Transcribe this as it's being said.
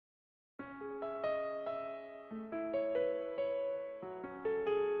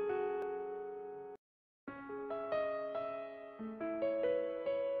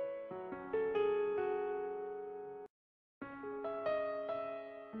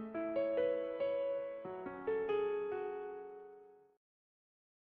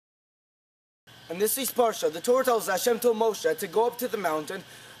In this week's Parsha, the Torah tells Hashem told Moshe to go up to the mountain,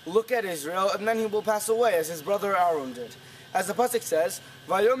 look at Israel, and then he will pass away, as his brother Aaron did. As the pasuk says,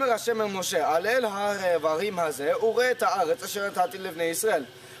 "Vayomer Hashem el Moshe, alel ha'avarim hazeh, ureh et ha'aretz asher natati levnei Yisrael,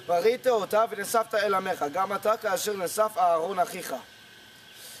 v'rita ota v'nesafta el amecha, gam ata ka'asher nesaf Aaron achicha."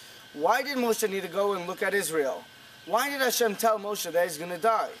 Why did Moshe need to go and look at Israel? Why did Hashem tell Moshe that he's going to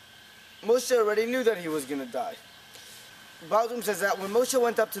die? Moshe already knew that he was going to die. Baldum says that when Moshe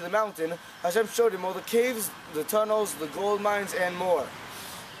went up to the mountain, Hashem showed him all the caves, the tunnels, the gold mines, and more.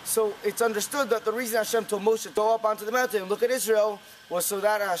 So it's understood that the reason Hashem told Moshe to go up onto the mountain and look at Israel was so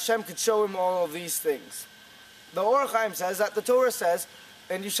that Hashem could show him all of these things. The Or HaChaim says that the Torah says,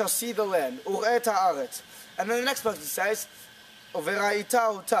 "And you shall see the land," ureh et ha'aretz. And then the next passage says,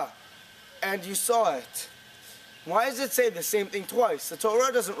 "V'ra'ita ota," and you saw it. Why does it say the same thing twice? The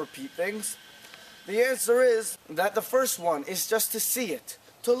Torah doesn't repeat things. The answer is that the first one is just to see it,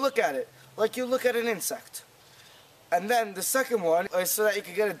 to look at it, like you look at an insect. And then the second one is so that you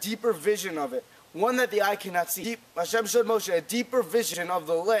can get a deeper vision of it, one that the eye cannot see. Hashem showed Moshe a deeper vision of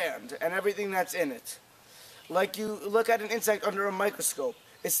the land and everything that's in it. Like you look at an insect under a microscope.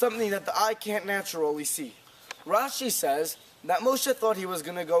 It's something that the eye can't naturally see. Rashi says that Moshe thought he was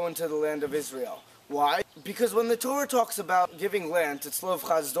going to go into the land of Israel. Why? Because when the Torah talks about giving land to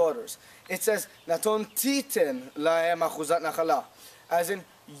Tzlofchad's daughters, it says, "Naton titen lahem achuzat nachala," as in,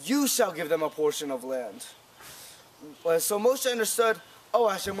 you shall give them a portion of land. So Moshe understood, oh,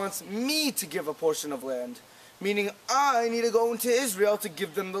 Hashem wants me to give a portion of land, meaning I need to go into Israel to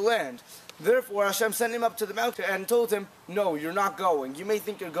give them the land. Therefore, Hashem sent him up to the mountain and told him, no, you're not going. You may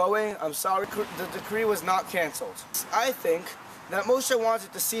think you're going. I'm sorry, the decree was not canceled. I think that Moshe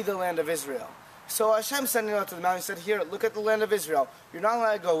wanted to see the land of Israel. So Hashem sent him out to the mountain and said, here, look at the land of Israel. You're not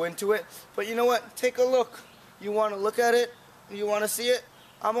allowed to go into it, but you know what? Take a look. You want to look at it? You want to see it?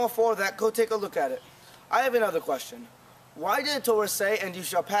 I'm all for that. Go take a look at it. I have another question. Why did the Torah say, and you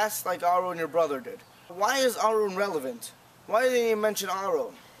shall pass like Aaron your brother did? Why is Aaron relevant? Why did he mention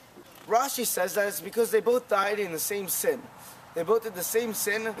Aaron? Rashi says that it's because they both died in the same sin. They both did the same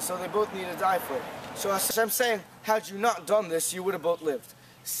sin, so they both need to die for it. So Hashem's saying, had you not done this, you would have both lived.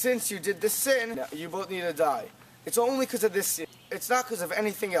 Since you did this sin, you both need to die. It's only because of this sin. It's not because of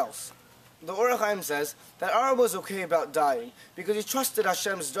anything else. The Or HaChaim says that Aaron was okay about dying because he trusted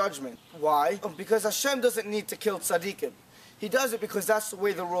Hashem's judgment. Why? Because Hashem doesn't need to kill tzaddikim. He does it because that's the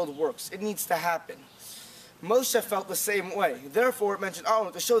way the world works. It needs to happen. Moshe felt the same way. Therefore, it mentioned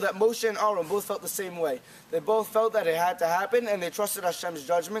Aaron to show that Moshe and Aaron both felt the same way. They both felt that it had to happen, and they trusted Hashem's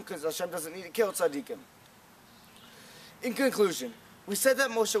judgment because Hashem doesn't need to kill tzaddikim. In conclusion, we said that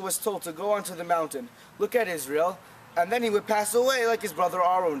Moshe was told to go onto the mountain, look at Israel, and then he would pass away like his brother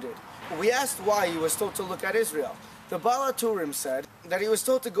Aaron did. We asked why he was told to look at Israel. The Baal HaTurim said that he was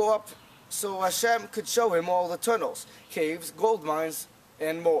told to go up so Hashem could show him all the tunnels, caves, gold mines,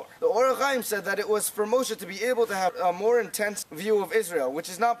 and more. The Or HaChaim said that it was for Moshe to be able to have a more intense view of Israel, which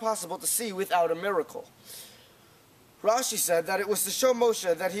is not possible to see without a miracle. Rashi said that it was to show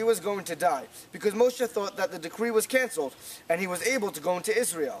Moshe that he was going to die, because Moshe thought that the decree was cancelled, and he was able to go into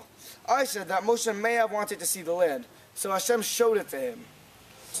Israel. I said that Moshe may have wanted to see the land, so Hashem showed it to him.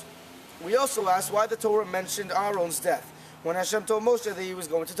 We also asked why the Torah mentioned Aaron's death, when Hashem told Moshe that he was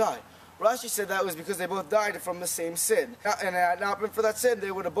going to die. Rashi said that was because they both died from the same sin, and had it not been for that sin, they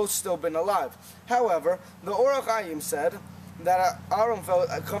would have both still been alive. However, the Or HaChaim said that Aaron felt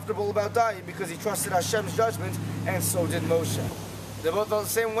comfortable about dying because he trusted Hashem's judgment, and so did Moshe. They both felt the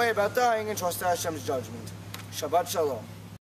same way about dying and trusted Hashem's judgment. Shabbat Shalom.